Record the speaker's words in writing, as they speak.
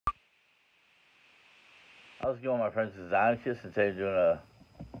How's it going, my friends? This is Ionacus, and today doing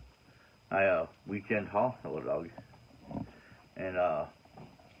my weekend haul. Hello, dog. And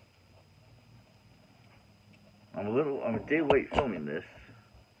I'm a day late filming this.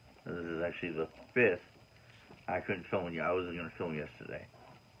 This is actually the 5th. I couldn't film it yet. I wasn't gonna film yesterday.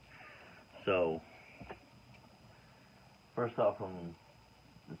 So first off, from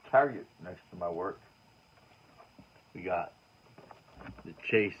the Target next to my work, we got the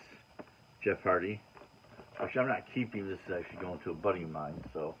Chase Jeff Hardy. Actually, I'm not keeping this. Is actually going to a buddy of mine.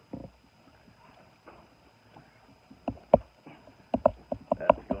 So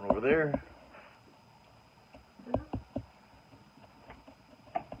that's going over there.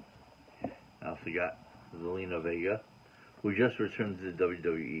 I also got Zelina Vega, who just returned to the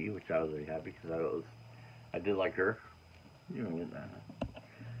WWE, which I was very happy because I did like her. You know,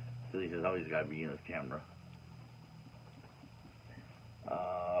 Zelina's always got to be in this camera.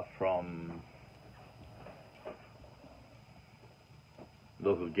 From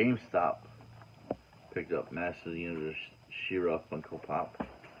local GameStop, picked up Master Universe She-Ra Funko Pop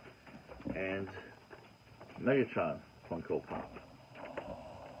and Megatron Funko Pop.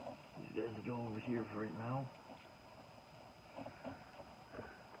 These guys go over here for right now.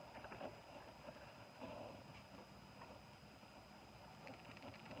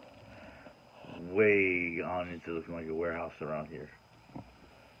 Way on into looking like a warehouse around here.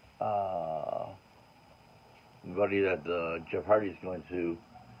 Buddy that Jeff Hardy's going to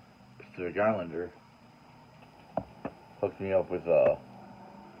Pacific Islander hooked me up with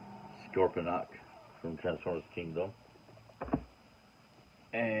Scorponok from Transformers Kingdom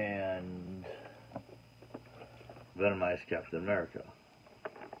and Venomized Captain America.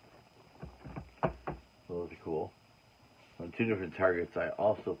 Those are cool. On 2 different Targets, I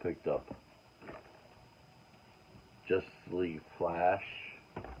also picked up Justice League Flash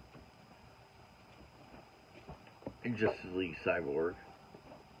and Justice League Cyborg.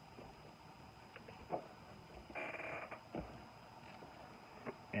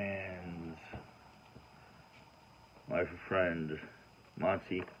 And my friend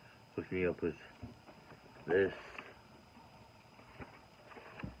Monty hooked me up with this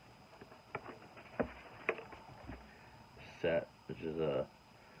set, which is a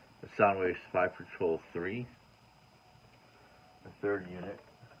Soundwave Spy Patrol 3, the 3rd unit.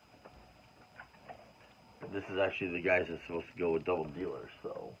 This is actually the guys that's supposed to go with Double Dealer,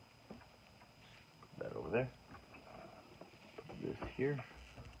 so put that over there. Put this here.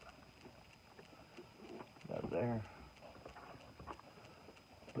 That there.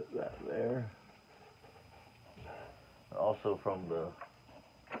 Put that there. Also from the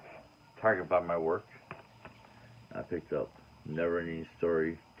Target by my work, I picked up Never Ending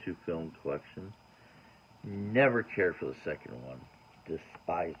Story 2-film collection. Never cared for the second one.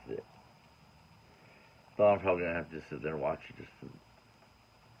 Despised it. Thought I'm probably going to have to sit there and watch it just to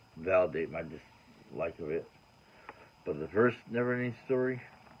validate my dislike of it. But the first Never Ending Story,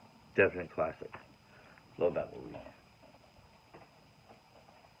 definite classic. Love that movie.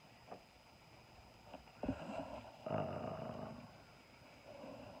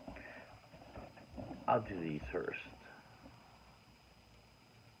 I'll do these first.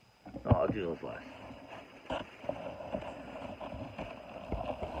 No, I'll do those last.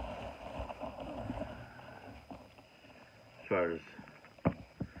 As far as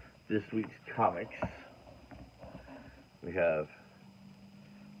this week's comics, we have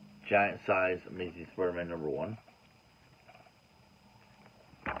Giant Size Amazing Spider-Man #1.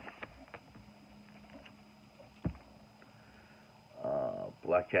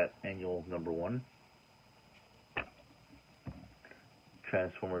 Black Cat Annual #1.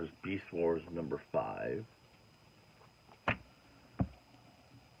 Transformers Beast Wars #5.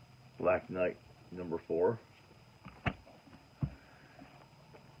 Black Knight #4.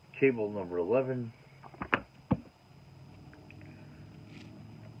 Cable #11.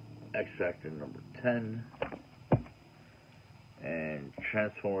 X Factor #10. And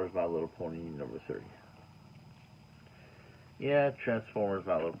Transformers My Little Pony #30. Yeah, Transformers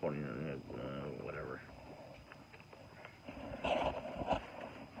My Little Pony, whatever.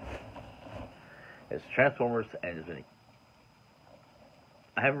 It's Transformers and Infinity.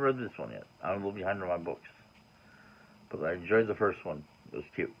 I haven't read this one yet. I'm a little behind on my books. But I enjoyed the first one. It was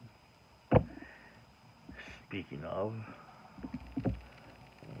cute. Speaking of,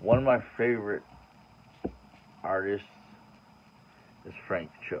 one of my favorite artists is Frank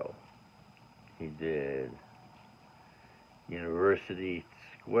Cho. He did University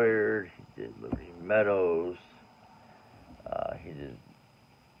Squared, he did Liberty Meadows, he did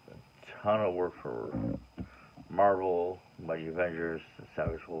a ton of work for Marvel, Mighty Avengers,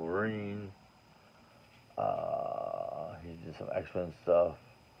 Savage Wolverine, He did some X-Men stuff.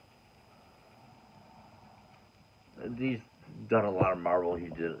 He's done a lot of Marvel. He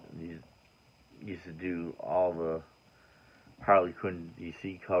used to do all the Harley Quinn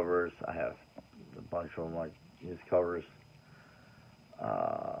DC covers. I have a bunch of them, like his covers.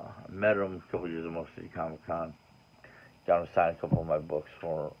 Met him a couple years at Most City Comic Con. Got him to sign a couple of my books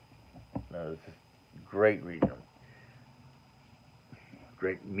for him. It was just great reading him.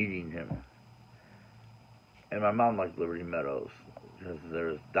 Great meeting him. And my mom liked Liberty Meadows because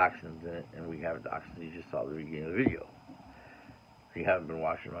there's dachshunds in it, and we have dachshunds. You just saw the beginning of the video. If you haven't been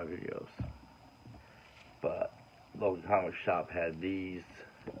watching my videos. But local comic shop had these,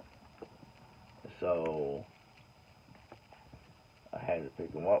 so I had to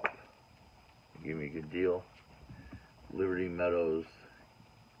pick them up. They gave me a good deal. Liberty Meadows,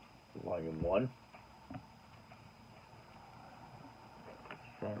 Volume 1.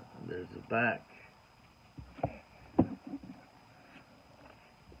 Front, there's the back.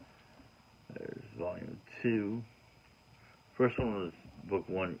 There's Volume 2. First one was Book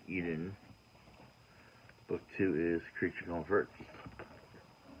 1, Eden. Book 2 is Creature Comforts.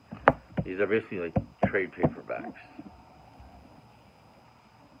 These are basically like trade paperbacks.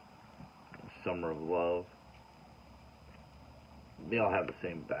 Summer of Love. They all have the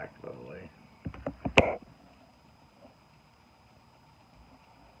same back, by the way.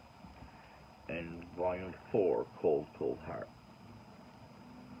 And Volume 4, Cold, Cold Heart.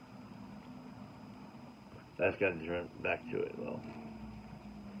 That's got to turn back to it, though.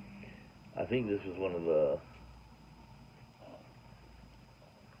 I think this was one of the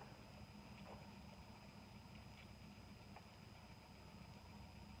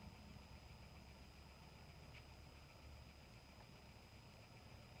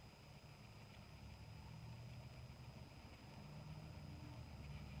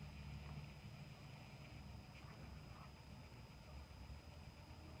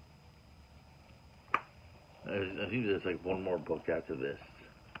I think there's like one more book after this,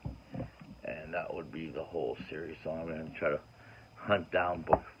 and that would be the whole series. So I'm going to try to hunt down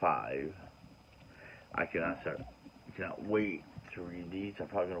Book 5. I cannot wait to read these. I'm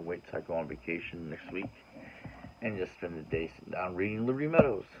probably going to wait till I go on vacation next week and just spend the day sitting down reading Liberty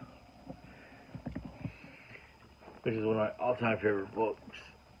Meadows, which is one of my all-time favorite books.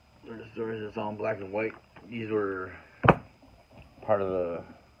 There's stories that's all in black and white. These were part of the...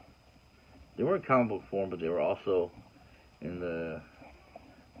 They were in comic book form, but they were also in the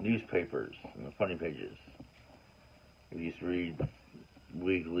newspapers, in the funny pages. We used to read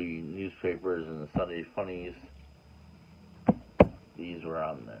weekly newspapers and the Sunday funnies. These were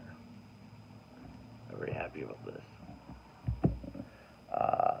on there. I'm very happy about this.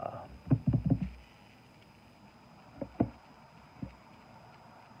 I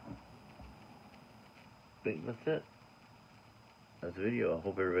think that's it. That's the video. I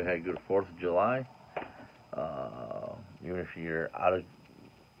hope everybody had a good 4th of July. Even if you're out of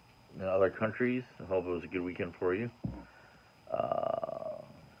in other countries, I hope it was a good weekend for you.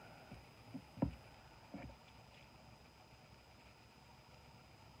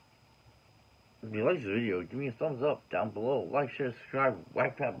 If you like this video, give me a thumbs up down below. Like, share, subscribe,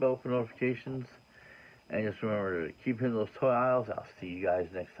 whack that bell for notifications. And just remember to keep hitting those toy aisles. I'll see you guys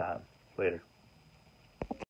next time. Later.